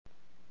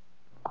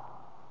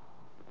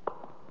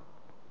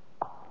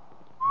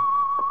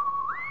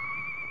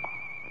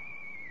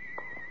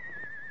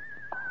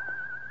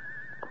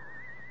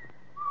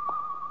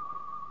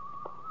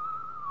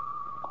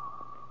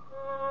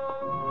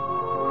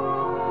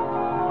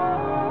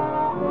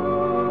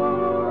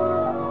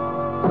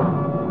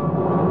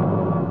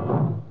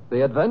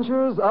The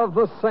Adventures of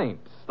the Saint,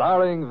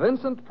 starring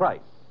Vincent Price.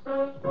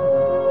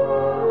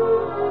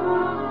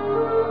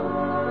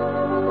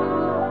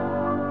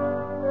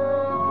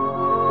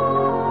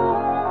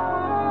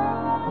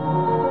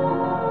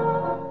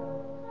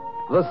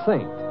 The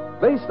Saint,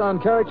 based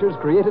on characters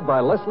created by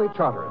Leslie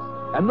Charteris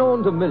and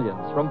known to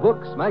millions from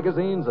books,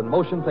 magazines, and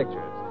motion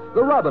pictures.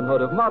 The Robin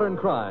Hood of modern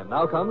crime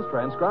now comes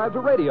transcribed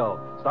to radio,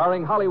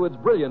 starring Hollywood's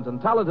brilliant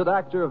and talented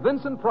actor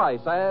Vincent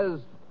Price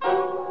as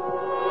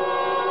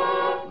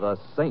the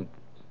Saint.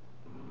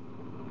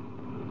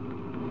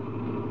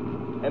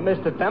 Hey,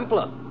 Mr.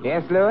 Templar.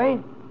 Yes,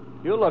 Louis?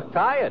 You look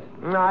tired.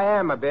 I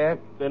am a bit.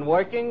 Been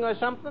working or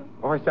something?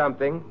 Or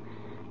something.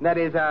 That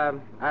is,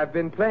 I've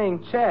been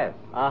playing chess.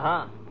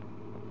 Uh-huh.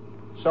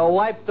 So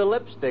wipe the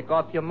lipstick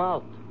off your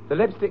mouth. The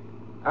lipstick...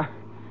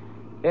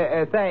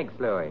 thanks,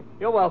 Louis.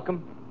 You're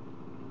welcome.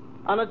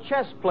 On a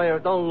chess player,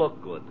 it don't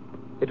look good.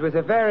 It was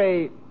a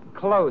very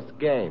close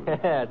game.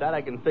 That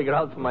I can figure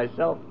out for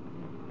myself.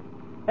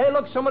 Hey,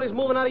 look, somebody's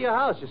moving out of your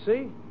house, you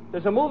see?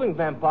 There's a moving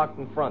van parked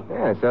in front.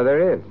 Yeah, so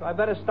there is. So I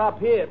better stop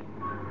here.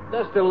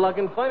 They're still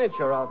lugging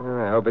furniture out.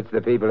 I hope it's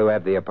the people who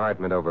have the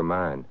apartment over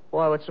mine.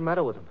 Why, what's the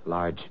matter with them?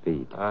 Large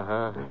feet.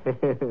 Uh-huh.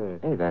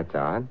 Hey, that's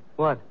odd.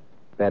 What?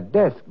 That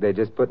desk they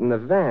just put in the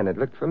van, it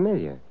looked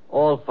familiar.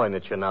 All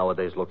furniture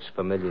nowadays looks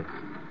familiar.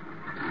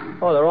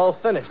 Oh, they're all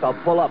finished. I'll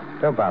pull up.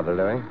 Don't bother,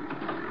 Louis.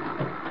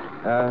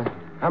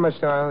 How much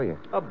do I owe you?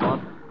 A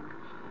buck.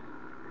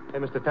 Hey,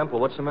 Mr.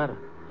 Temple, what's the matter?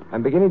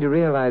 I'm beginning to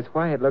realize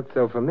why it looked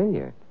so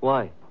familiar.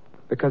 Why?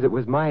 Because it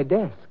was my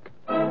desk.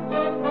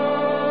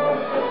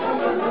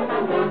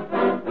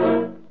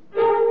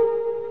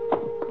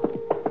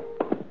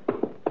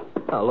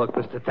 Oh, look,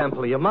 Mr.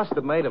 Temple, you must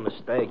have made a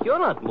mistake. You're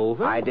not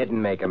moving. I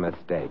didn't make a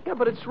mistake. Yeah,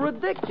 but it's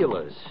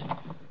ridiculous.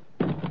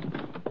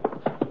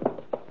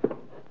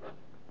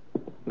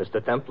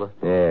 Mr. Templar.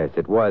 Yes,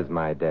 it was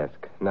my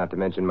desk. Not to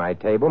mention my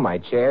table, my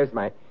chairs,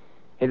 my...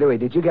 Hey, Louis,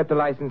 did you get the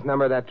license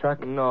number of that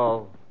truck?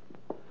 No.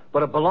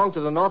 But it belonged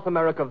to the North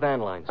America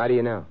Van Lines. How do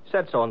you know?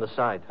 Said so on the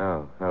side.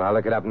 Oh, well, I'll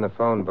look it up in the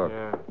phone book.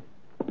 Yeah.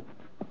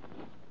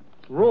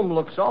 Room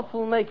looks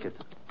awful naked.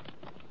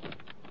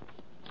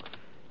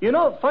 You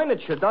know,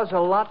 furniture does a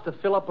lot to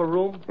fill up a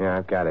room. Yeah,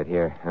 I've got it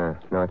here.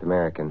 North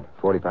American,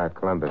 45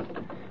 Columbus.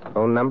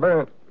 Phone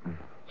number?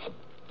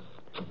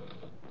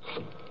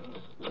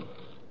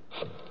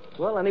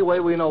 Well, anyway,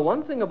 we know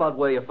one thing about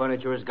where your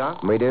furniture has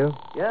gone. We do?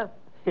 Yeah.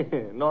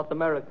 North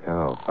America.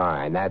 Oh,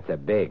 fine. That's a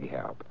big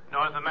help.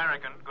 North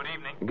American, good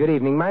evening. Good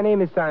evening. My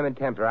name is Simon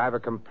Templar. I have a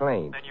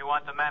complaint. Then you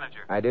want the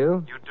manager. I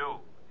do? You do.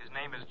 His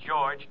name is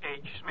George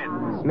H.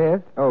 Smith.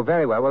 Smith? Oh,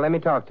 very well. Well, let me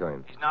talk to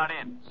him. He's not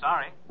in.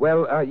 Sorry.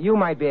 Well, you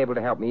might be able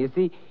to help me. You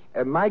see,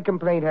 my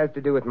complaint has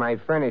to do with my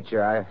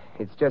furniture.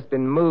 It's just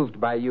been moved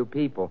by you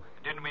people.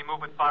 Didn't we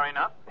move it far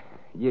enough?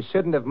 You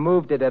shouldn't have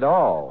moved it at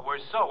all. We're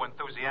so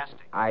enthusiastic.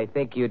 I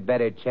think you'd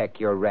better check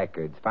your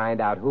records. Find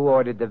out who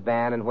ordered the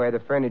van and where the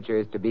furniture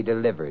is to be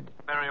delivered.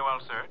 Very well,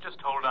 sir. Just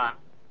hold on.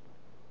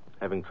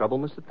 Having trouble,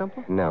 Mr.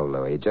 Temple? No,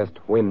 Louis, just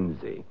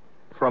whimsy.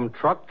 From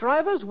truck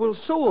drivers? We'll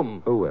sue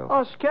them. Who will?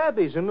 Us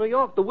cabbies in New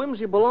York. The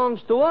whimsy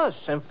belongs to us.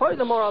 And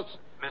furthermore,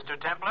 Mr.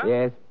 Templar?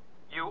 Yes?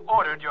 You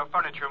ordered your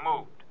furniture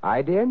moved.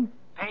 I did?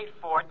 Paid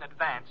for it in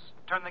advance,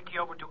 turned the key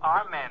over to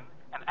our men,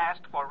 and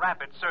asked for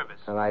rapid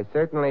service. Well, I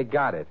certainly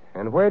got it.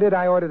 And where did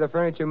I order the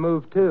furniture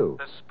moved to?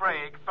 The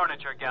Sprague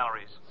Furniture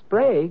Galleries.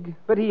 Sprague?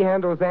 But he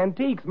handles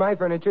antiques. My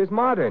furniture's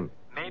modern.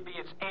 Maybe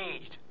it's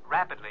aged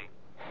rapidly.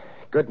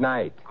 Good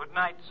night. Good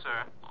night,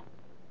 sir.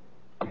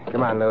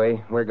 Come on,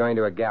 Louis. We're going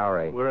to a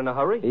gallery. we're in a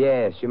hurry?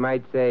 Yes, you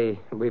might say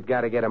we've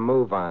got to get a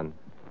move on.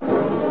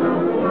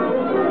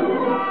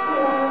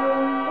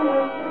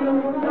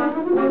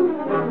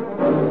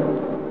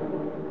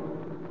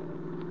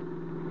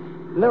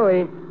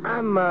 Louis,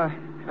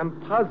 I'm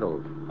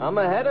puzzled. I'm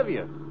ahead of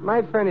you.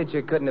 My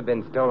furniture couldn't have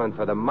been stolen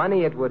for the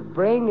money it would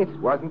bring. It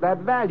wasn't that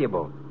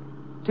valuable.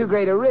 Too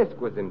great a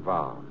risk was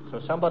involved. So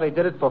somebody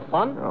did it for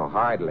fun? Oh,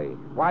 hardly.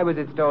 Why was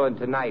it stolen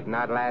tonight,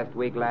 not last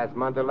week, last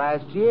month, or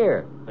last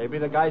year? Maybe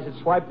the guys that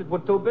swiped it were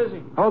too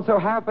busy. Also,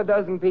 half a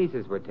dozen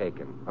pieces were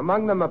taken.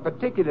 Among them, a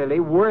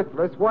particularly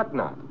worthless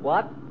whatnot.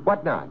 What?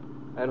 Whatnot?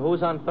 And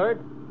who's on third?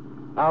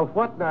 A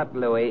whatnot,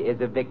 Louis, is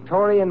a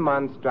Victorian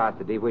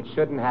monstrosity which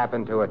shouldn't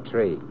happen to a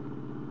tree.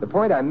 The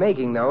point I'm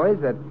making, though, is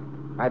that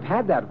I've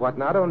had that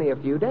whatnot only a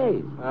few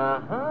days.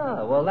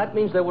 Uh-huh. Well, that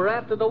means they were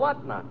after the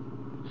whatnot.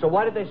 So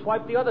why did they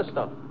swipe the other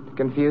stuff? To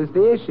confuse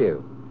the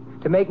issue.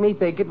 To make me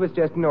think it was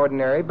just an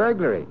ordinary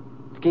burglary.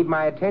 To keep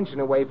my attention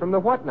away from the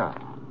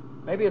whatnot.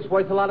 Maybe it's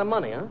worth a lot of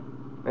money, huh?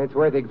 It's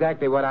worth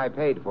exactly what I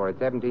paid for it,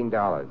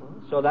 $17.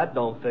 So that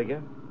don't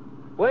figure.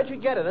 Where'd you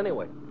get it,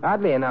 anyway?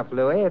 Oddly enough,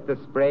 Louis, at the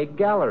Sprague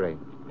Gallery.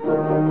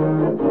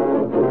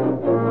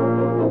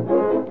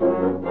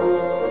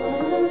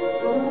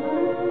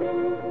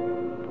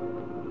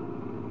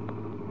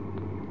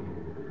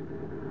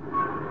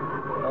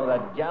 Oh,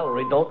 that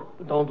gallery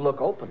don't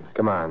look open.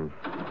 Come on.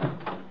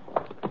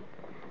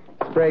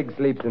 Sprague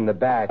sleeps in the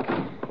back.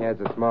 He has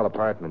a small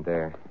apartment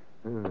there.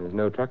 There's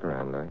no truck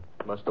around, Louis.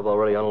 Must have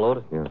already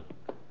unloaded. Yeah.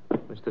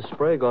 Mr.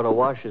 Sprague ought to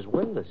wash his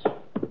windows.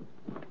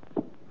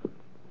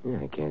 Yeah,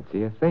 I can't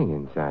see a thing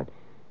inside.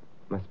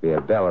 Must be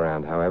a bell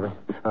around, however.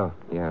 Oh,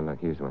 yeah, look,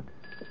 here's one.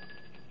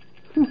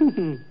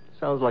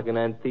 Sounds like an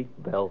antique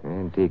bell.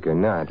 Antique or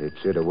not, it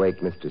should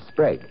awake Mr.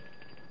 Sprague.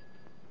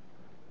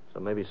 So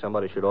maybe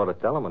somebody should ought to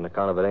tell him on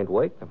account of it ain't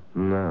waked him.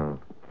 No.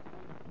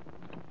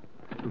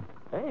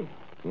 Hey.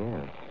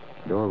 Yeah,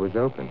 door was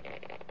open.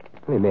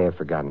 He may have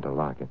forgotten to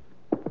lock it.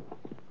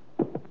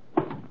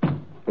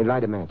 Hey,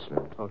 light a match,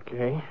 Lou.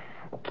 Okay.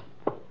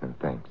 Oh,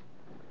 thanks.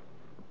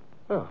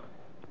 Oh.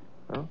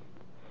 Well,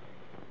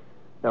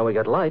 now we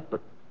got light,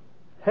 but...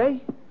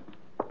 Hey,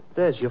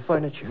 there's your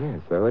furniture. Yeah,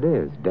 so it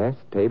is. Desk,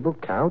 table,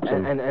 couch,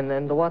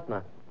 And the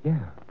whatnot. Yeah.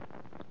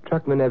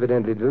 Truckman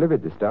evidently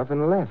delivered the stuff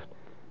and left.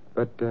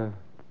 But,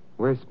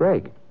 where's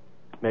Sprague?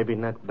 Maybe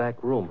in that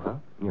back room, huh?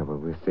 Yeah, well,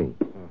 we'll see.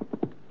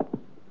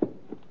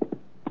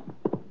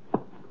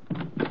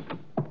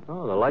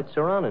 Oh, the lights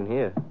are on in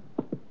here.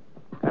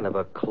 Kind of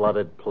a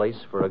cluttered place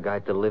for a guy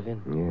to live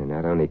in. Yeah,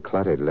 not only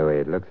cluttered, Louis.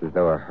 It looks as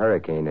though a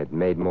hurricane had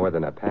made more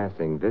than a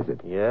passing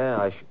visit.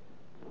 Yeah,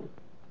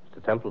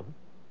 Mr. Temple,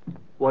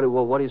 what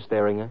are you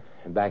staring at?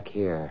 Back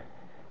here,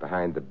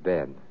 behind the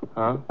bed.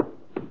 Huh?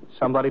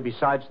 Somebody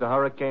besides the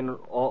hurricane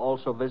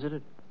also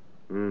visited?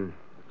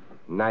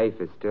 Knife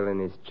is still in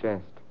his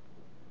chest.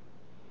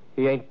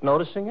 He ain't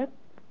noticing it?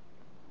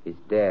 He's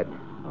dead.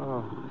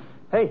 Oh.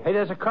 Hey,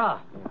 there's a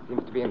car. Yeah,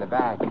 seems to be in the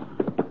back.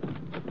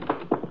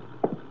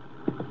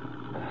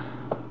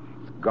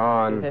 It's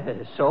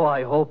gone. So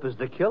I hope is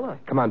the killer.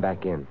 Come on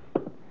back in.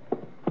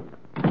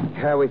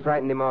 We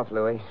frightened him off,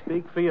 Louis.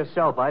 Speak for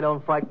yourself. I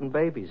don't frighten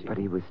babies. But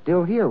he was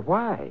still here.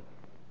 Why?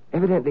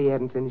 Evidently he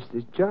hadn't finished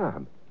his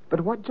job.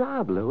 But what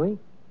job, Louis?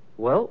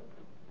 Well,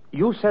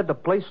 you said the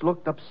place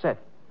looked upset.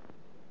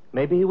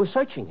 Maybe he was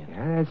searching it.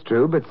 Yeah, that's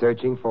true, but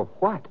searching for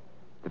what?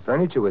 The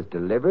furniture was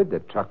delivered, the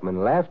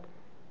truckman left.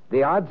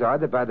 The odds are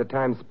that by the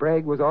time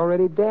Sprague was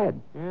already dead.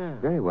 Yeah.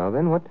 Very well,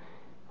 then,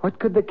 what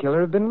could the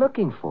killer have been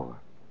looking for?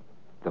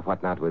 The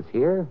whatnot was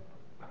here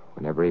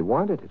whenever he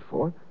wanted it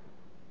for.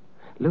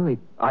 Louis...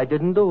 I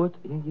didn't do it.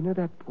 You know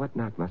that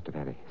whatnot must have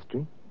had a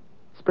history.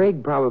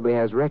 Sprague probably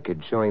has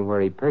records showing where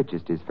he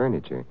purchased his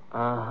furniture.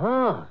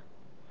 Uh-huh.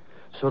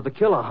 So the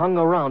killer hung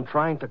around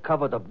trying to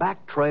cover the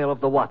back trail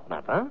of the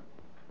whatnot, huh?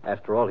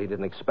 After all, he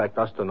didn't expect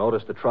us to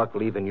notice the truck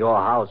leaving your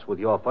house with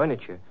your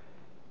furniture.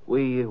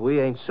 We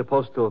ain't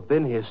supposed to have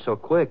been here so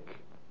quick.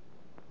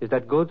 Is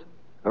that good?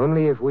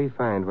 Only if we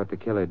find what the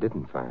killer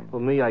didn't find.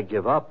 Well, me, I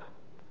give up.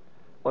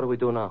 What do we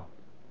do now?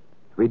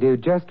 We do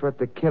just what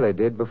the killer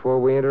did before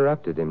we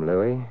interrupted him,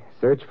 Louis.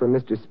 Search for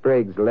Mr.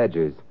 Sprague's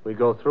ledgers. We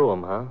go through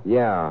them, huh?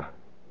 Yeah.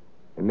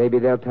 And maybe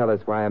they'll tell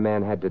us why a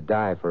man had to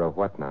die for a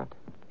whatnot.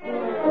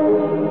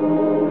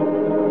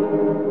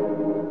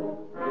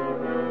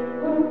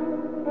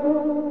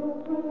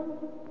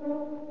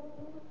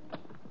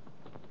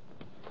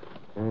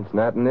 It's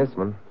not in this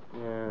one.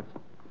 Yeah.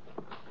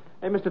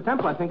 Hey, Mr.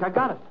 Temple, I think I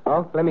got it.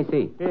 Oh, let me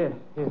see. Here.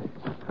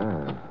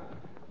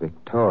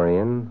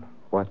 Victorian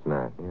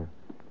whatnot, yeah.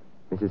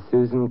 Mrs.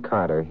 Susan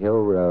Carter,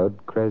 Hill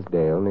Road,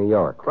 Cresdale, New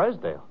York.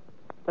 Cresdale?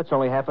 That's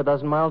only half a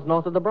dozen miles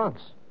north of the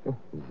Bronx. This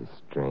is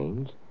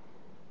strange.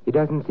 He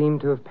doesn't seem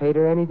to have paid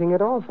her anything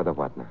at all for the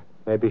whatnot.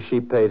 Maybe she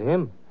paid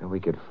him. We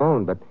could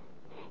phone, but...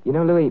 You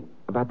know, Louis,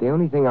 about the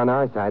only thing on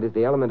our side is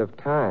the element of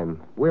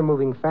time. We're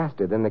moving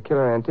faster than the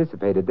killer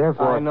anticipated,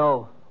 therefore... I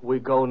know. We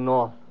go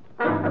north.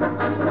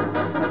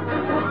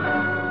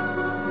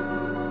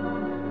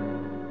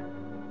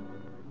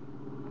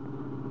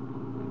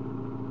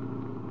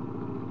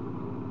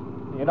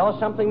 You know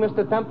something,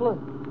 Mr. Templar?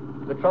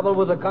 The trouble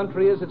with the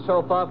country is it's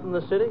so far from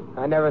the city.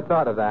 I never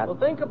thought of that. Well,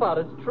 think about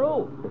it. It's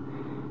true.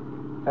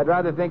 I'd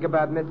rather think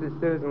about Mrs.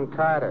 Susan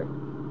Carter.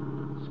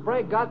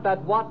 Sprague got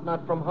that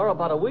whatnot from her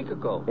about a week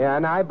ago. Yeah,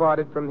 and I bought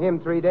it from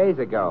him 3 days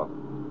ago.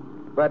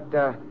 But,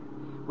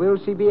 will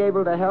she be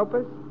able to help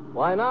us?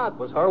 Why not?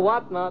 Was her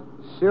whatnot.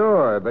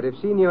 Sure, but if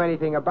she knew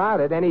anything about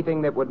it,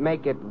 anything that would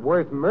make it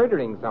worth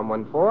murdering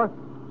someone for,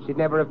 she'd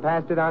never have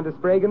passed it on to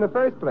Sprague in the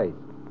first place.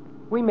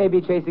 We may be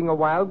chasing a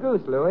wild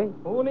goose, Louis.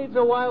 Who needs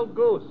a wild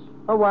goose?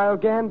 A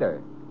wild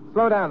gander.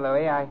 Slow down,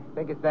 Louis. I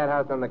think it's that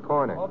house on the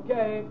corner.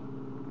 Okay.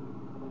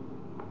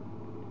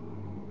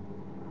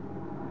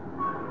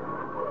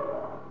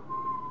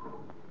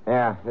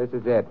 Yeah, this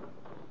is it.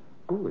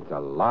 Ooh, it's a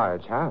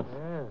large house.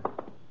 Yeah.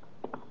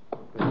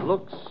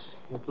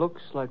 It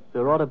looks like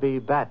there ought to be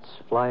bats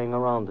flying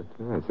around it.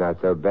 Well, it's not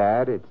so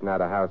bad. It's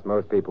not a house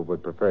most people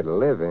would prefer to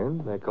live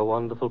in. Make a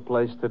wonderful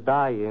place to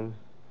die in.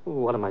 Ooh,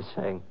 what am I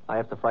saying? I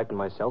have to frighten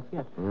myself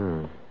yet?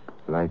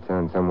 Lights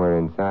on somewhere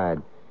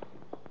inside.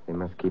 They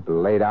must keep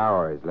late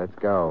hours. Let's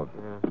go.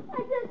 Yeah.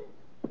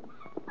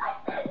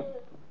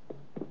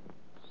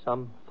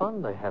 Some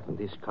fun they have in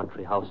these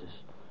country houses.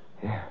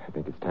 Yeah, I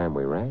think it's time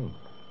we rang.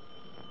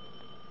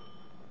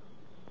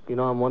 You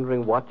know, I'm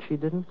wondering what she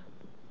didn't.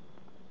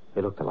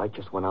 Hey, look, the light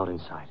just went out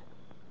inside.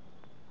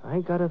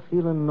 I got a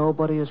feeling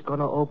nobody is going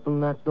to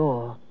open that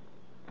door.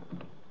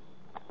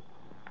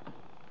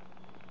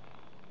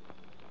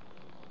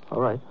 All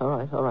right.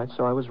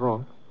 So I was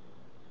wrong.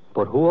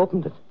 But who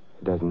opened it?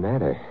 It doesn't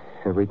matter.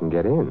 We can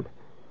get in.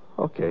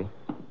 Okay.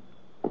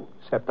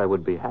 Except I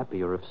would be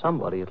happier if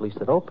somebody at least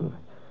had opened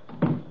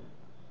it.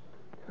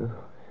 Oh.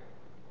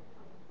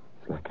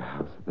 It's like a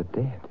house of the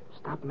dead.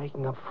 Stop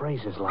making up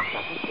phrases like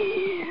that.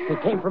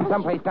 It came from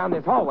someplace down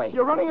this hallway.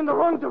 You're running in the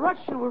wrong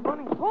direction. We're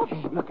running close.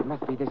 Hey, look, it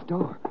must be this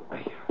door.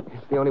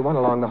 It's the only one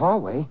along the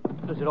hallway.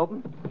 Does it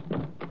open?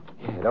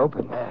 Yeah, it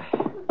opened.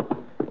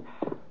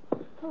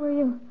 Who are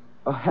you?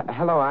 Oh,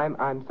 hello,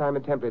 I'm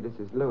Simon Templer. This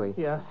is Louis.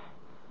 Yeah.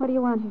 What do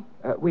you want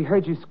here? We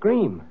heard you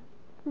scream.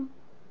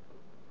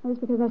 That's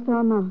because I saw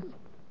a mouse.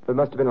 It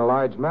must have been a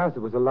large mouse.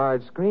 It was a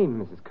large scream,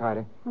 Mrs.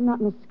 Carter. I'm not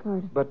Mrs.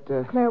 Carter. But,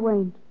 Claire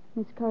Wayne,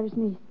 Miss Carter's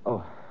niece.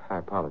 Oh, I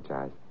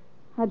apologize.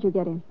 How'd you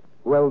get in?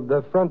 Well,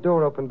 the front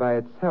door opened by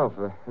itself.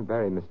 A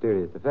very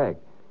mysterious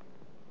effect.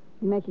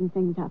 You're making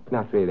things up.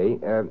 Not really.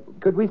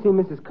 Could we see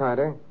Mrs.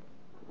 Carter?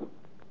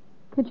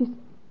 Could you...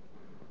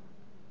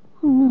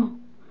 Oh, no.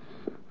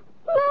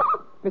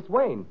 No! Miss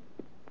Wayne.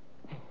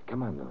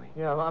 Come on, Louis.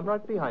 Yeah, I'm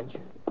right behind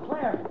you.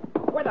 Claire!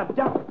 Where the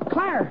devil?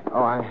 Claire!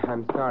 Oh,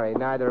 I'm sorry.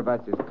 Neither of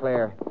us is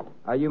Claire.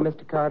 Are you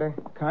Mr. Carter?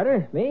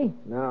 Carter? Me?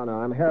 No,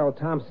 I'm Harold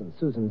Thompson,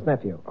 Susan's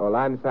nephew. Oh, well,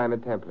 I'm Simon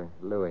Templer.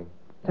 Louis.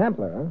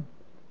 Templar,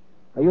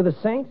 huh? Are you the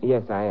saint?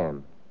 Yes, I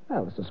am.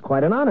 Well, this is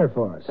quite an honor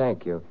for us.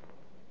 Thank you.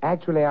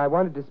 Actually, I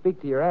wanted to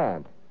speak to your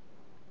aunt.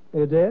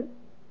 You did?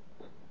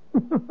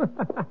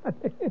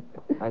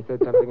 I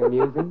said something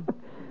amusing?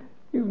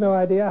 You've no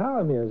idea how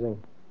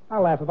amusing.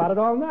 I'll laugh about it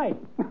all night.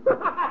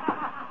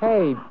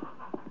 Hey.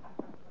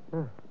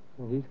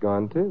 Oh, he's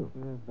gone, too.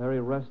 Yeah, very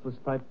restless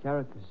type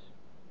characters.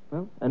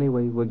 Well,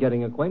 anyway, we're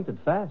getting acquainted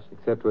fast.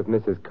 Except with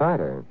Mrs.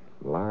 Carter.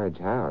 Large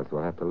house.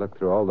 We'll have to look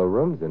through all the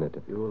rooms in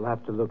it. You'll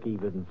have to look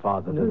even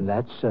farther than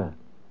that, sir.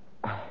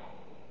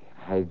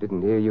 I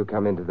didn't hear you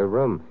come into the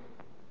room.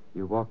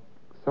 You walk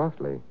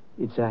softly.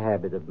 It's a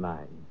habit of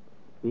mine.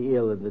 The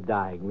ill and the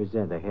dying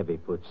resent a heavy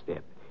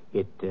footstep.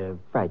 It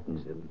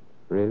frightens them.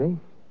 Really?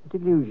 A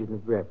delusion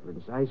of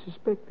reverence. I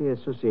suspect they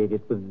associate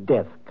it with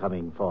death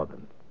coming for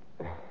them.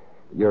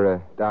 You're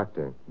a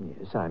doctor.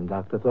 Yes, I'm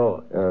Dr.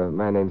 Thorne.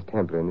 My name's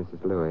Templer, and this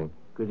is Louis.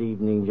 Good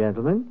evening,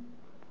 gentlemen.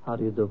 How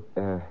do you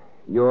do?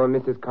 You're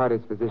Mrs.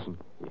 Carter's physician.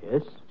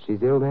 Yes?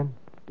 She's ill, then?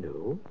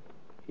 No.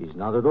 She's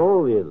not at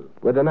all ill.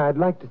 Well, then I'd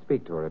like to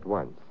speak to her at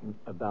once.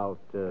 About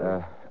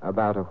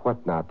a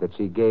whatnot that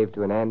she gave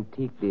to an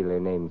antique dealer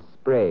named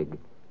Sprague.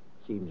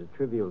 Seems a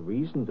trivial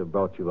reason to have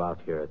brought you out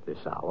here at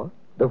this hour.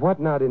 The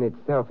whatnot in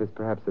itself is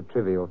perhaps a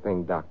trivial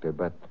thing, Doctor,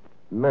 but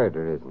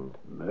murder isn't.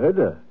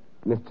 Murder?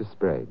 Mr.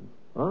 Sprague.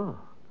 Oh.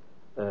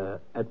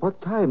 At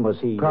what time was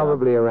he...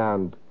 Probably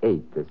around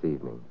 8 this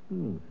evening.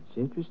 It's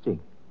interesting.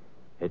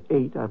 At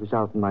 8, I was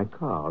out in my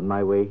car on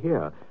my way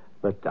here,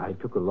 but I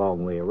took a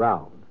long way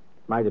around.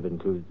 Might have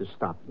included the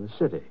stop in the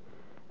city.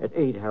 At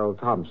 8, Harold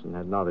Thompson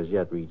had not as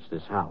yet reached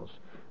this house.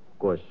 Of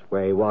course,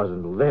 where he was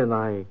until then,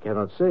 I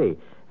cannot say.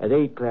 At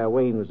 8, Claire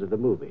Wayne was at the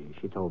movie.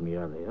 She told me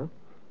earlier.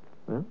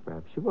 Well,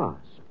 perhaps she was.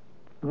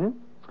 Well,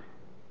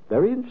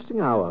 very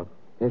interesting hour.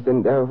 Yes,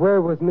 and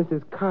where was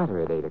Mrs.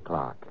 Carter at 8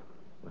 o'clock?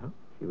 Well,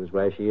 she was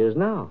where she is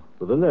now,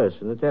 with a nurse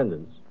in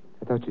attendance.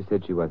 I thought you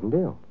said she wasn't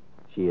ill.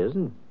 She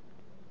isn't.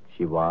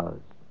 She was.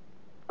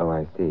 Oh,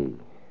 I see.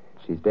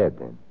 She's dead,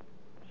 then.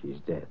 She's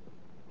dead.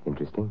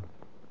 Interesting.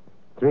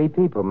 3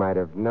 people might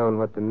have known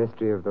what the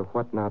mystery of the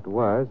whatnot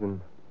was,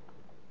 and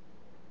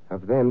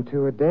of them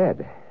 2 are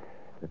dead.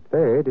 The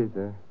 3rd is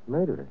a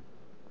murderer.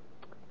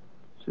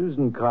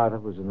 Susan Carter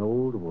was an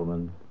old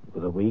woman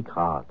with a weak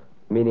heart.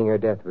 Meaning her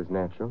death was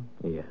natural?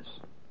 Yes.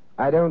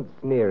 I don't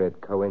sneer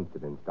at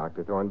coincidence,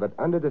 Dr. Thorne, but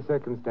under the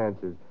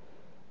circumstances,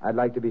 I'd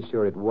like to be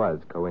sure it was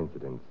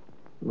coincidence.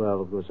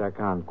 Well, of course, I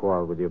can't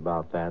quarrel with you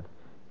about that.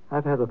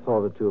 I've had a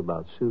thought or two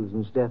about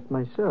Susan's death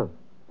myself.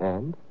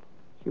 And?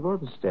 She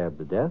wasn't stabbed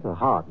to death. Her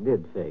heart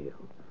did fail.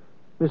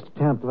 Mr.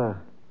 Templer,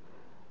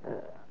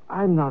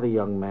 I'm not a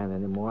young man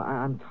anymore.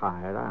 I'm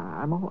tired.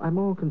 I'm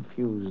all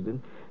confused.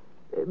 And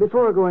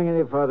before going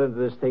any further into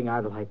this thing,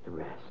 I'd like to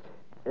rest.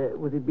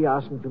 Would it be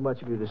asking too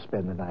much of you to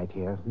spend the night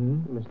here,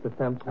 Mr.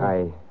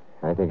 Templer?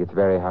 I think it's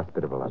very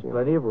hospitable of you.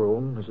 Plenty of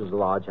room. This is a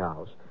large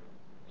house.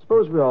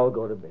 Suppose we all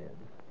go to bed.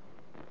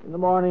 In the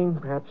morning,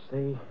 perhaps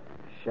the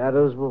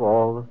shadows will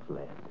all have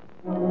fled.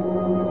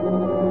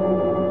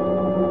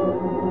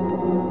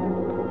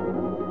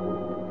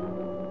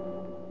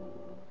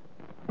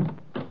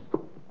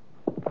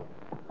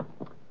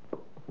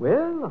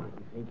 Well,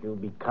 you think you'll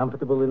be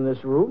comfortable in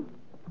this room?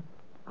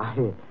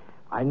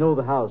 I know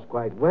the house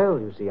quite well,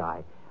 you see.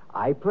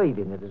 I played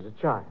in it as a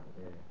child.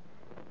 There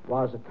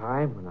was a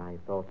time when I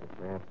thought that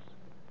perhaps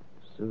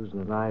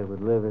Susan and I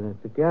would live in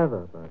it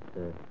together, but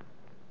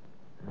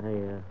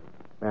I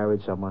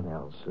married someone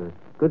else.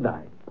 Good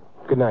night.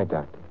 Good night,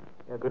 Doctor.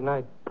 Yeah, good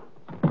night.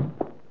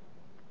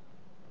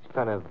 He's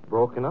kind of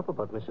broken up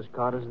about Mrs.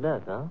 Carter's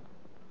death, huh?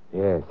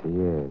 Yes, he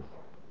is.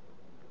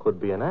 Could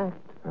be an act.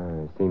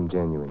 Seemed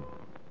genuine.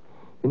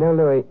 You know,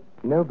 Louis,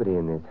 nobody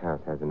in this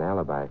house has an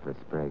alibi for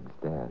Sprague's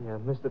death. Yeah,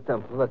 Mr.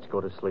 Temple, let's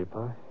go to sleep,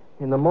 huh?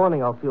 In the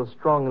morning, I'll feel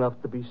strong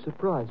enough to be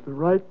surprised, but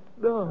right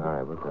now... All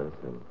right, we'll go to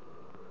sleep.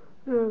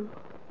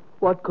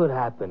 What could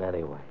happen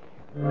anyway?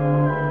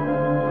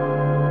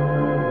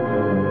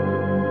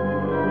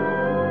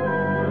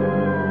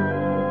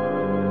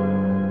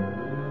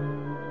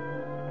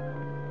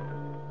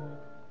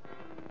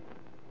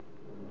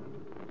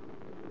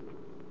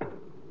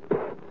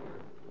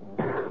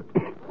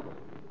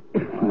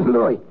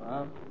 Louis.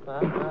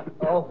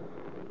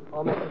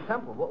 Oh, Mr.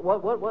 Temple,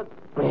 what?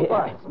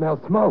 I smell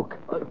smoke.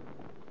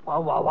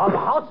 The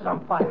house is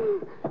on fire.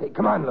 Hey,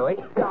 come on, Louis.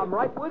 Yeah, I'm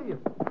right with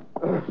you.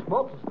 The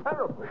smoke is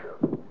terrible.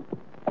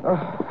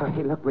 Oh,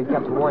 hey, look, we've got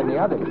to warn the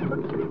others.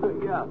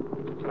 Yeah.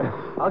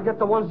 I'll get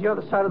the ones the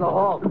other side of the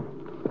hall.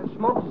 The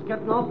smoke is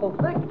getting awful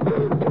thick.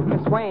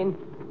 Miss Wayne.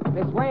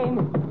 Miss Wayne.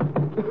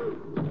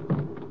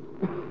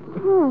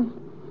 Oh,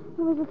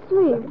 I was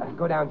asleep.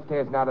 Go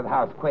downstairs and out of the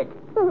house, quick.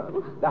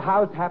 Oh, The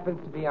house happens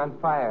to be on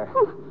fire.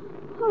 all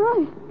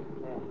right.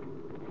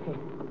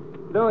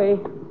 Louis.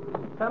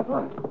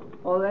 Temple?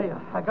 Oh, there you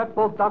are. I got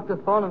both Dr.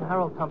 Thorne and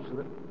Harold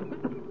Thompson.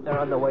 They're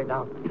on their way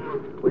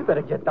down. We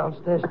better get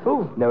downstairs,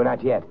 too. No,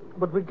 not yet.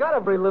 But we got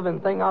every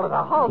living thing out of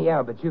the house.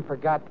 Yeah, but you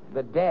forgot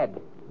the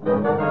dead.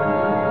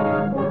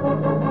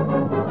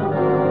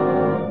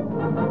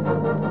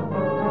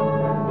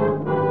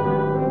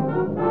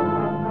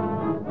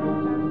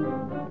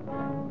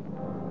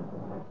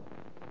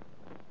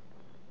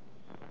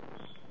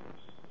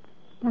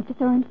 Dr.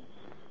 Thorne,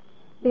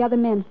 the other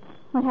men,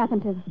 what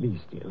happened to them?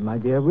 Be still, my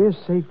dear. We're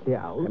safely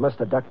out. They must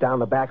have ducked down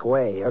the back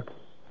way.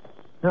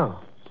 No,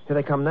 here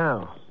they come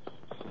now.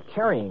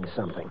 Carrying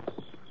something.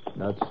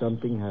 Not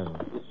something,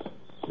 Harold.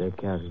 They're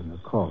carrying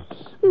a corpse.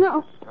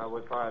 No, Oh,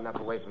 we're far enough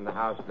away from the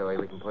house, Louis.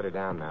 We can put her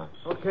down now.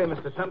 Okay,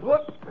 Mr. Temple.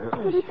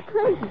 but it's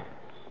crazy.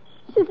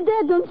 She's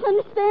dead, don't you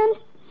understand?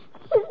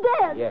 She's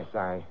dead. Yes,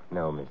 I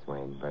know, Miss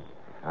Wayne, but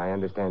I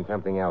understand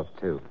something else,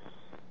 too.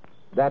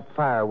 That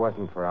fire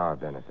wasn't for our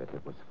benefit.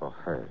 It was for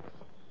hers.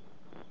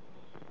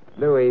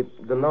 Louis,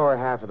 the lower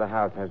half of the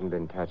house hasn't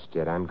been touched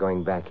yet. I'm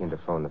going back in to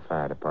phone the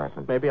fire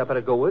department. Maybe I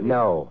better go with you.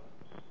 No.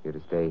 You're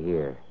to stay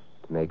here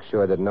to make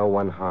sure that no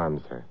one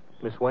harms her.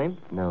 Miss Wayne?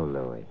 No,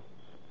 Louis.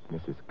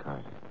 Mrs.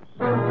 Carter.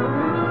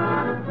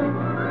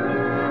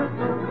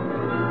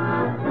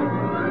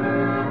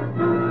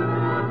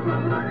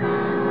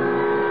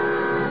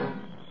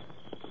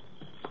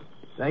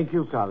 Thank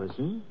you,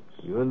 Collison.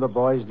 You and the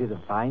boys did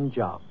a fine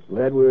job.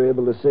 Glad we were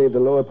able to save the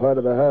lower part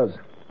of the house.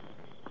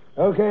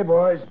 Okay,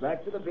 boys,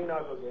 back to the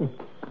pinochle game.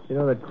 You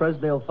know that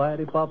Cresdale Fire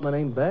Department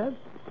ain't bad?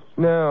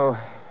 No.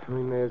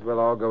 We may as well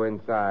all go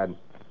inside.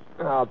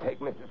 I'll take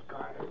Mrs.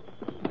 Carter.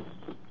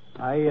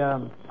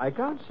 I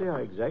can't say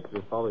I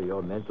exactly follow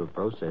your mental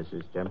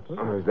processes, Templar.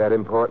 Oh, is that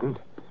important?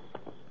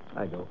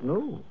 I don't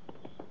know.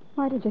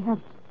 Why did you have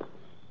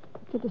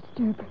to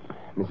disturb her?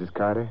 Mrs.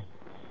 Carter,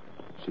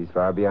 she's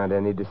far beyond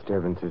any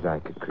disturbances I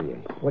could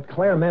create. What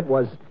Claire meant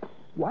was,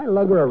 why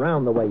lug her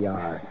around the way you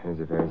are? There's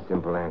a very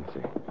simple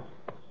answer.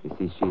 You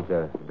see, she's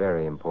a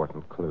very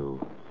important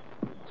clue.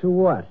 To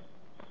what?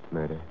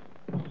 Murder.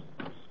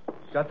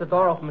 Got the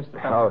door open, Mr.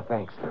 Temple. Oh,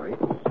 thanks, Louis.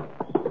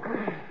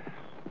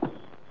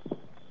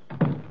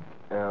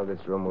 Well, this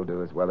room will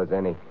do as well as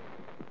any.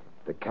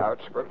 The couch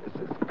for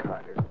Mrs.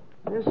 Carter.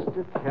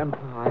 Mr.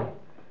 Temple,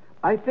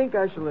 I think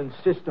I shall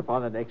insist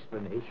upon an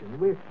explanation.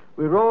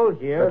 We're all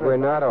here. But we're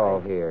not all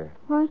here.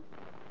 What?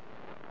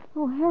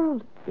 Oh,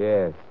 Harold.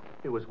 Yes.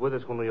 He was with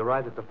us when we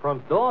arrived at the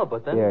front door,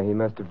 but then... Yeah, he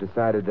must have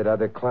decided that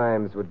other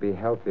climbs would be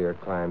healthier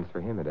climbs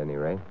for him at any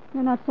rate.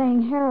 You're not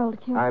saying Harold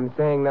killed... I'm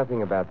saying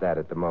nothing about that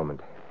at the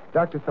moment.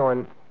 Dr.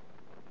 Thorne,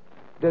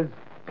 does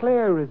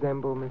Claire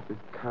resemble Mrs.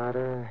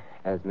 Carter,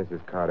 as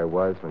Mrs. Carter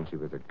was when she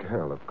was a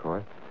girl, of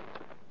course?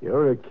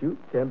 You're a cute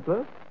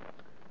Templar.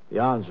 The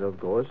answer, of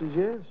course, is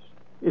yes.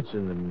 It's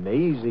an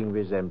amazing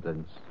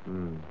resemblance.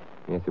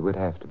 Yes, it would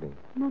have to be.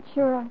 I'm not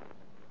sure.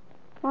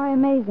 Why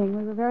amazing?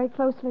 We were very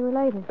closely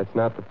related. That's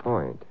not the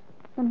point.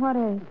 Then what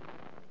is?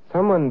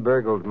 Someone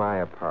burgled my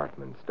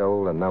apartment,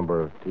 stole a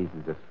number of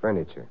pieces of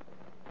furniture.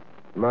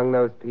 Among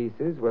those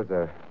pieces was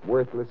a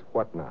worthless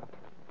whatnot.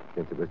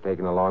 Since it was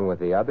taken along with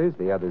the others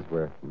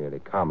were merely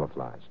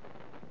camouflaged.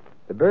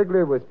 The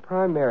burglar was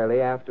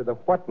primarily after the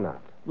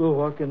whatnot. Well,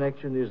 what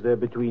connection is there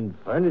between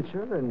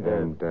furniture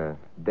and...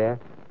 Death?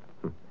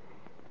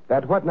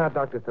 That whatnot,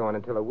 Dr. Thorne,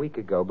 until a week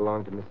ago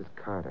belonged to Mrs.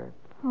 Carter.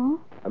 Oh?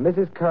 A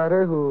Mrs.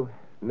 Carter who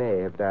may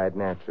have died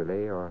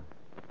naturally or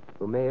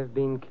who may have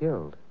been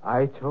killed.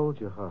 I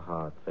told you her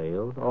heart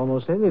failed.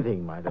 Almost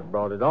anything might have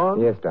brought it on.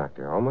 Yes,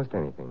 Doctor, almost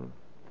anything.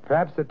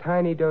 Perhaps a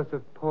tiny dose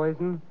of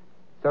poison,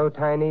 so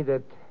tiny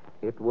that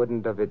it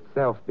wouldn't of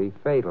itself be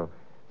fatal,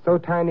 so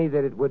tiny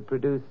that it would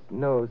produce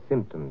no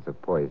symptoms of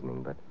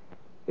poisoning, but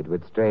it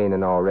would strain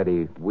an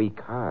already weak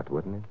heart,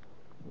 wouldn't it?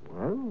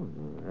 Well,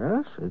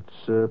 yes,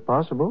 it's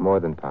possible. More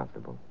than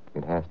possible.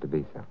 It has to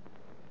be so.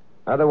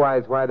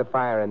 Otherwise, why the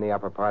fire in the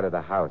upper part of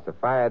the house? A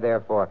fire,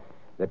 therefore,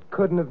 that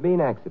couldn't have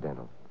been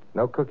accidental.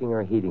 No cooking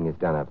or heating is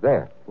done up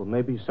there. Well,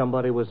 maybe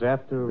somebody was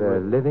after... The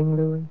living,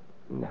 Louis?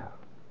 No.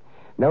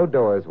 No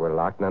doors were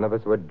locked. None of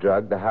us were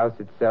drugged. The house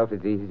itself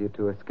is easier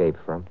to escape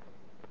from.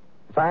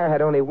 Fire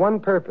had only one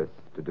purpose,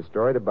 to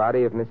destroy the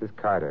body of Mrs.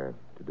 Carter,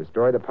 to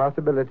destroy the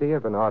possibility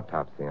of an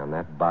autopsy on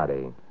that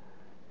body.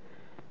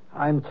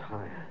 I'm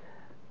tired.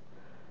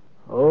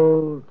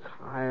 Oh,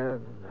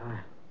 tired.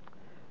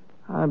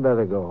 I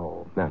better go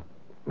home.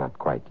 Not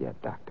quite yet,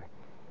 Doctor.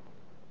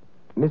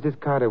 Mrs.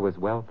 Carter was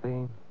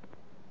wealthy?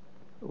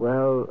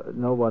 Well,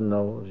 no one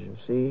knows, you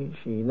see.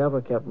 She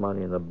never kept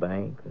money in the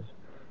bank. There's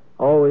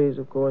always,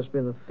 of course,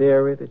 been a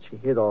theory that she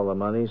hid all the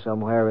money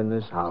somewhere in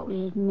this house.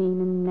 She's mean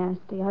and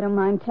nasty. I don't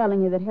mind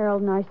telling you that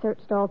Harold and I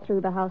searched all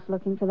through the house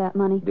looking for that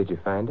money. Did you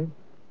find it?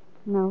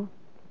 No.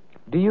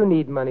 Do you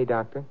need money,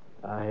 Doctor?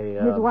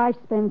 His wife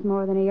spends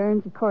more than he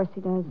earns. Of course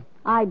he does.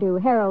 I do.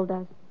 Harold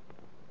does.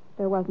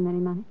 There wasn't any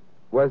money.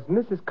 Was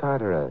Mrs.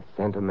 Carter a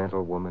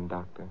sentimental woman,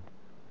 Doctor?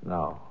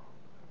 No.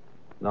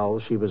 No,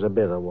 she was a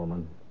bitter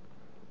woman.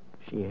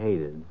 She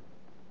hated.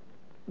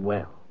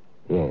 Well.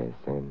 Yes,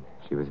 and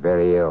she was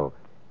very ill.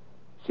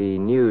 She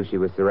knew she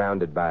was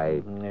surrounded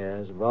by...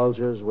 Yes,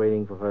 vultures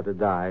waiting for her to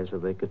die so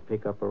they could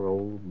pick up her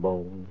old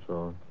bones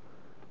or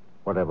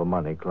whatever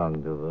money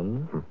clung to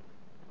them.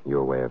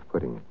 Your way of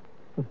putting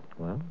it.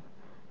 Well,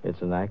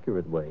 it's an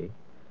accurate way.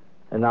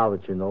 And now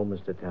that you know,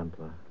 Mr.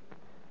 Templar,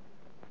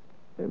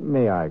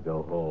 may I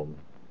go home?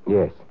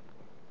 Yes.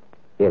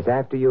 Yes,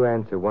 after you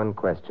answer one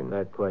question.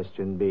 That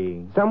question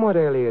being? Somewhat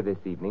earlier this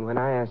evening, when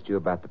I asked you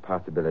about the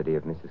possibility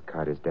of Mrs.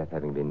 Carter's death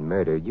having been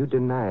murder, you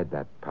denied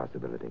that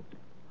possibility.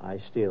 I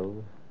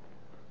still...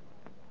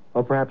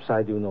 Or perhaps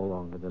I do no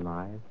longer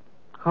deny it.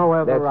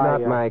 However,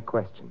 That's not my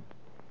question.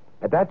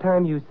 At that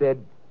time, you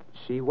said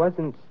she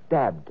wasn't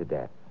stabbed to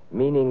death,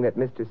 meaning that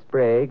Mr.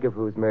 Sprague, of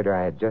whose murder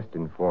I had just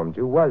informed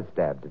you, was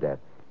stabbed to death.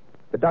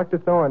 But, Dr.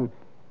 Thorne,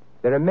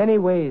 there are many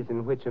ways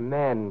in which a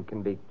man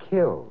can be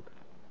killed.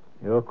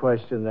 Your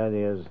question, then,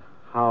 is,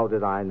 how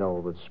did I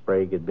know that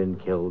Sprague had been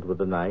killed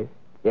with a knife?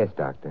 Yes,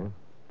 Doctor.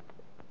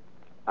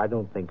 I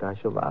don't think I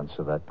shall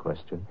answer that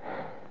question.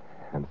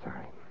 I'm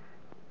sorry.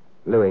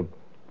 Louis,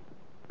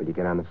 will you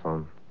get on the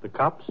phone? The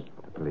cops?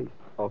 The police.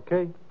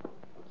 Okay.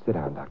 Sit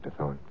down, Dr.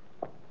 Thorne.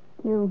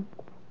 You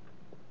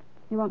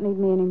won't need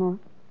me anymore.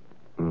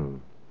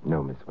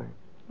 No, Miss Wayne.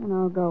 And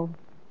I'll go.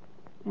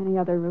 Any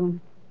other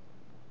room.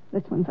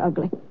 This one's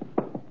ugly.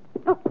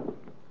 Oh,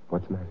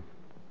 What's the matter?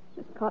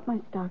 just caught my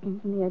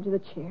stockings in the edge of the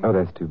chair. Oh,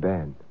 that's too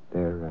bad.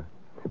 They're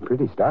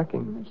pretty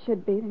stockings. They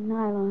should be. They're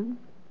nylon.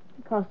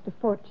 They cost a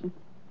fortune.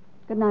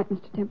 Good night,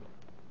 Mr. Templar.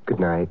 Good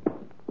night.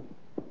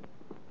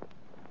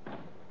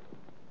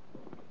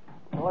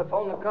 Oh, I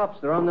phoned the cops.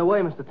 They're on their way,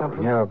 Mr.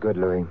 Templar. No, good,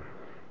 Louis.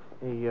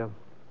 Hey,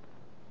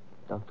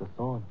 Dr.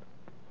 Thorne,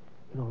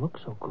 you don't look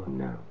so good.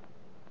 No.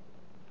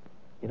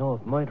 You know,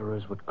 if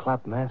murderers would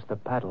clap master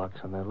padlocks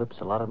on their lips,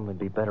 a lot of them would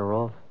be better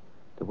off.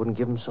 They wouldn't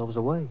give themselves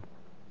away.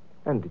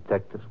 And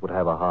detectives would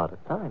have a harder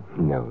time.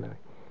 No, Louis.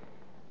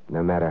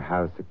 No matter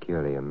how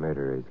securely a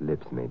murderer's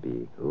lips may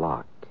be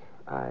locked,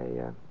 I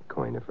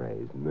coin a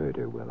phrase,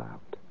 murder will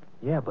out.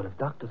 Yeah, but if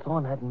Dr.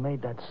 Thorne hadn't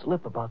made that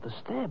slip about the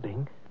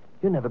stabbing,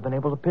 you'd never been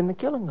able to pin the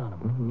killing on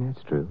him.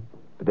 That's true.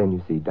 But then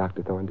you see,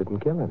 Dr. Thorne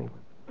didn't kill anyone.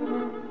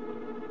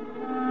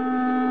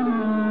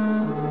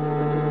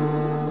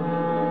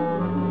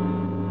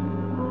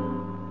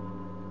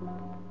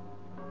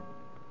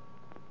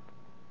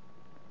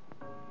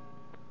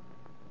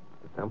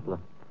 Templar,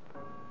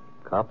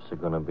 cops are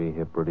going to be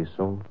here pretty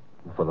soon.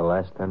 For the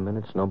last 10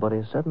 minutes, nobody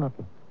has said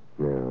nothing.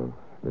 No,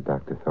 but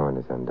Dr. Thorne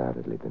has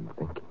undoubtedly been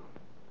thinking.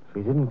 If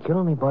he didn't kill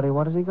anybody,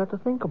 what has he got to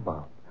think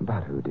about?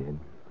 About who did?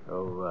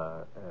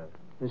 Oh,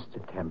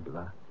 Mr.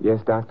 Templar,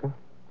 Yes, Doctor?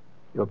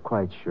 you're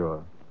quite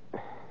sure?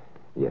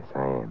 Yes,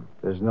 I am.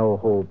 There's no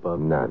hope of...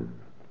 None.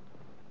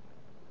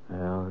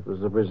 Well, it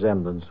was a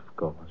resemblance, of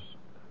course.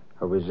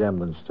 A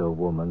resemblance to a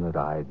woman that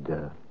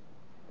I'd...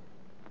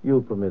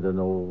 You'll permit an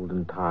old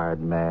and tired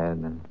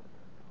man an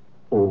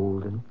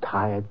old and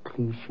tired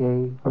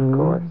cliche? Of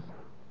course.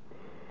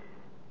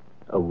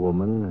 A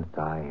woman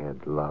that I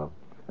had loved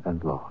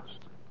and lost.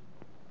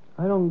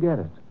 I don't get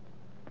it.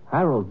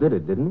 Harold did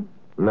it, didn't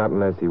Not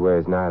unless he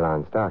wears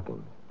nylon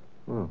stockings.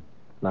 he?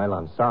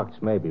 Nylon socks,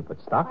 maybe,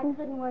 but stockings?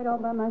 I couldn't wait all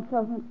by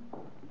myself.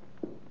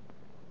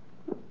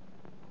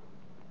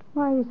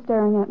 Why are you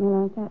staring at me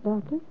like that,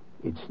 Doctor?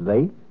 It's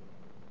late?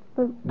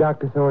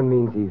 Dr. Thorne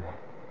means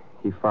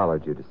he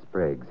followed you to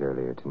Sprague's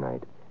earlier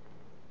tonight.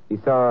 He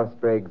saw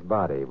Sprague's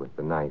body with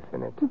the knife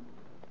in it.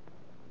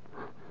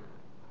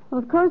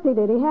 Well, of course he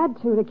did. He had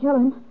to kill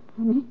him.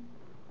 And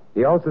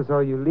He also saw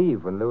you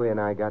leave when Louis and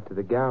I got to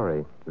the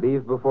gallery.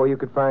 Leave before you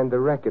could find the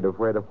record of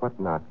where the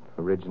whatnot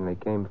originally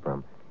came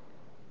from.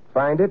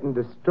 Find it and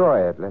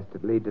destroy it, lest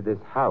it lead to this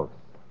house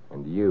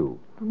and you.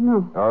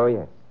 No. Oh,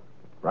 yes.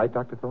 Right,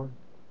 Dr. Thorne?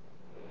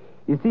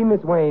 You see,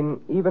 Miss Wayne,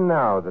 even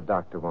now the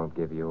doctor won't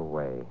give you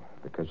away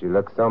because you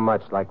look so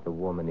much like the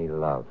woman he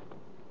loved.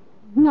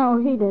 No,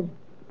 he did.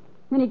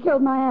 When he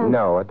killed my aunt.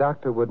 No, a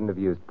doctor wouldn't have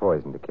used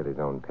poison to kill his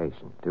own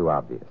patient. Too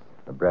obvious.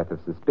 A breath of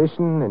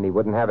suspicion, and he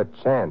wouldn't have a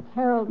chance.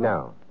 Harold.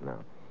 No.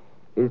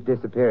 His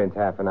disappearance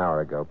half an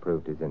hour ago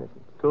proved his innocence.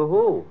 To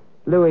who?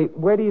 Louis,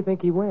 where do you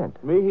think he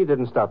went? Me, he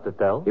didn't stop to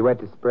tell. He went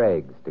to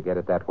Sprague's to get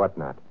at that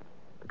whatnot.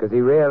 Because he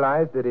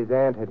realized that his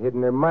aunt had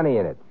hidden her money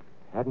in it.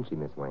 Hadn't she,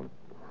 Miss Wayne?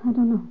 I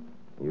don't know.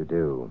 You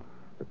do.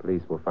 The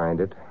police will find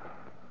it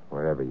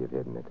wherever you've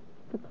hidden it.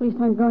 The police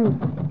aren't going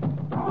to.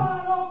 Come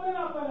on, open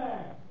up in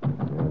there!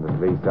 Yeah, the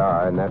police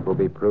are, and that will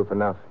be proof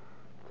enough.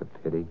 It's a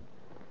pity.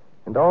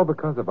 And all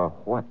because of a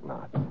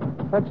whatnot.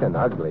 Such an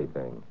ugly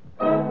thing.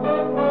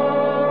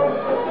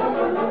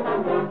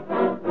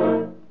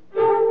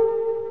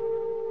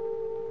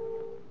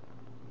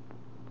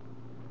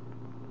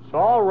 So,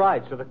 all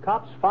right. So the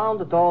cops found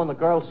the doll in the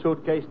girl's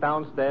suitcase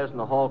downstairs in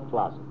the hall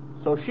closet.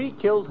 So she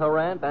killed her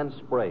aunt and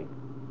Sprague.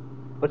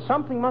 But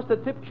something must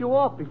have tipped you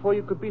off before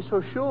you could be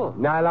so sure.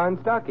 Nylon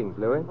stockings,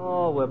 Louis.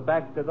 Oh, we're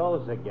back to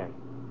those again.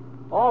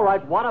 All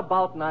right, what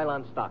about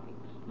nylon stockings?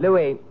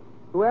 Louis,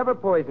 whoever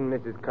poisoned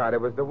Mrs. Carter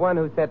was the one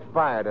who set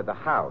fire to the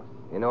house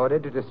in order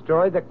to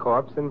destroy the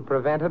corpse and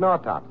prevent an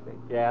autopsy.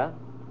 Yeah?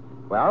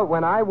 Well,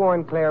 when I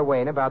warned Claire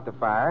Wayne about the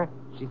fire,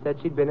 she said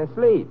she'd been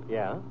asleep.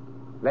 Yeah?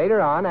 Later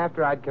on,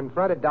 after I'd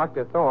confronted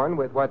Dr. Thorne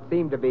with what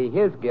seemed to be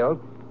his guilt,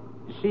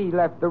 she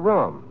left the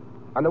room.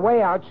 On the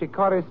way out, she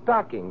caught her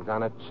stockings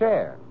on a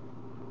chair.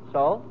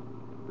 So?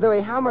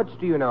 Louis, how much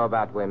do you know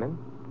about women?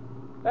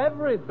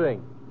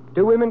 Everything.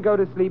 Do women go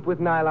to sleep with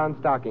nylon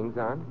stockings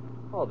on?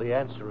 Oh, the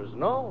answer is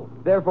no.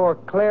 Therefore,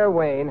 Claire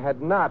Wayne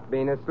had not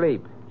been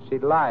asleep.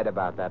 She'd lied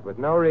about that with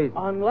no reason.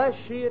 Unless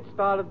she had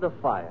started the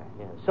fire.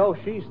 Yeah. So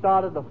she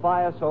started the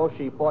fire, so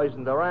she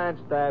poisoned her aunt,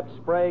 stabbed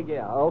Sprague.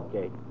 Yeah,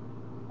 okay.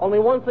 Only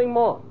one thing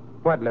more.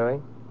 What, Louis?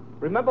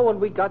 Remember when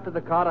we got to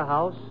the Carter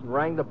house and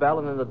rang the bell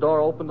and then the door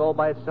opened all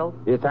by itself?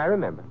 Yes, I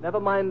remember. Never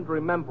mind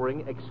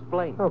remembering,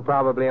 explain. Oh,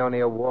 probably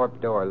only a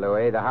warped door,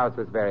 Louis. The house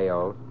was very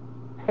old.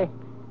 Hey,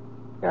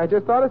 I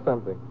just thought of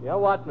something. Yeah,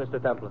 what,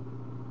 Mr. Templar?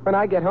 When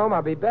I get home,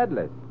 I'll be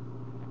bedless.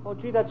 Oh,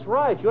 gee, that's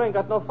right. You ain't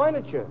got no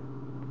furniture.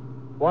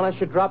 Want I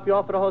should drop you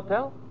off at a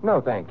hotel? No,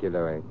 thank you,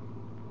 Louis.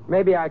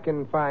 Maybe I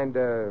can find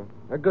a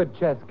good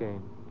chess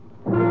game.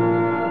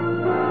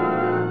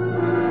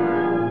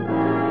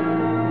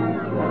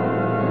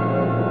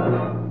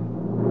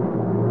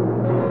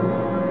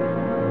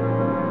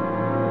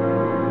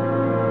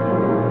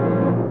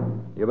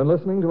 You've been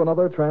listening to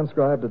another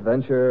transcribed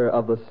adventure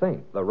of the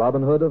Saint, the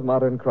Robin Hood of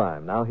modern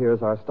crime. Now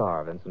here's our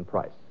star, Vincent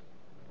Price.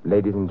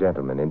 Ladies and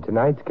gentlemen, in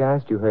tonight's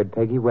cast, you heard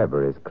Peggy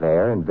Weber as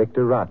Claire and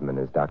Victor Rodman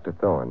as Dr.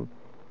 Thorne.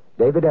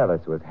 David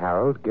Ellis was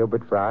Harold,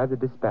 Gilbert Fry, the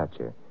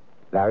dispatcher.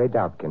 Larry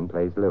Doutkin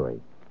plays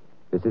Louis.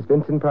 This is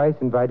Vincent Price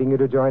inviting you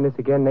to join us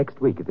again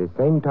next week at the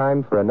same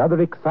time for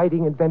another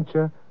exciting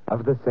adventure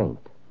of the Saint.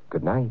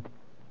 Good night.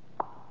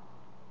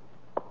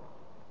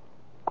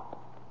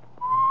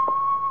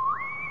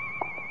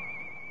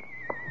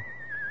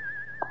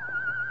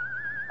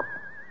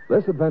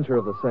 This adventure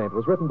of the Saint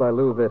was written by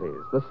Lou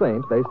Vitties. The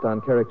Saint, based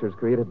on characters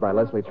created by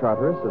Leslie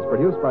Charteris, is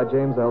produced by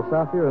James L.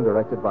 Safier and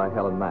directed by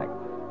Helen Mack.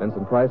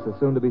 Vincent Price is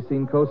soon to be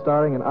seen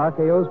co-starring in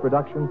RKO's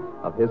production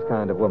of His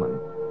Kind of Woman.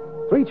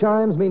 3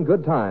 chimes mean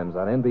good times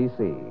on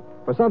NBC.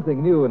 For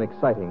something new and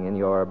exciting in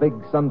your big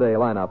Sunday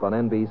lineup on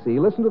NBC,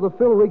 listen to the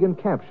Phil Regan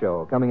Camp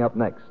Show coming up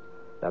next.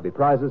 There'll be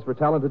prizes for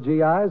talented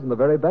GIs and the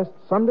very best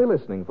Sunday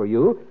listening for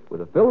you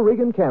with the Phil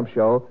Regan Camp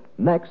Show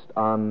next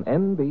on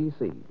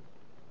NBC.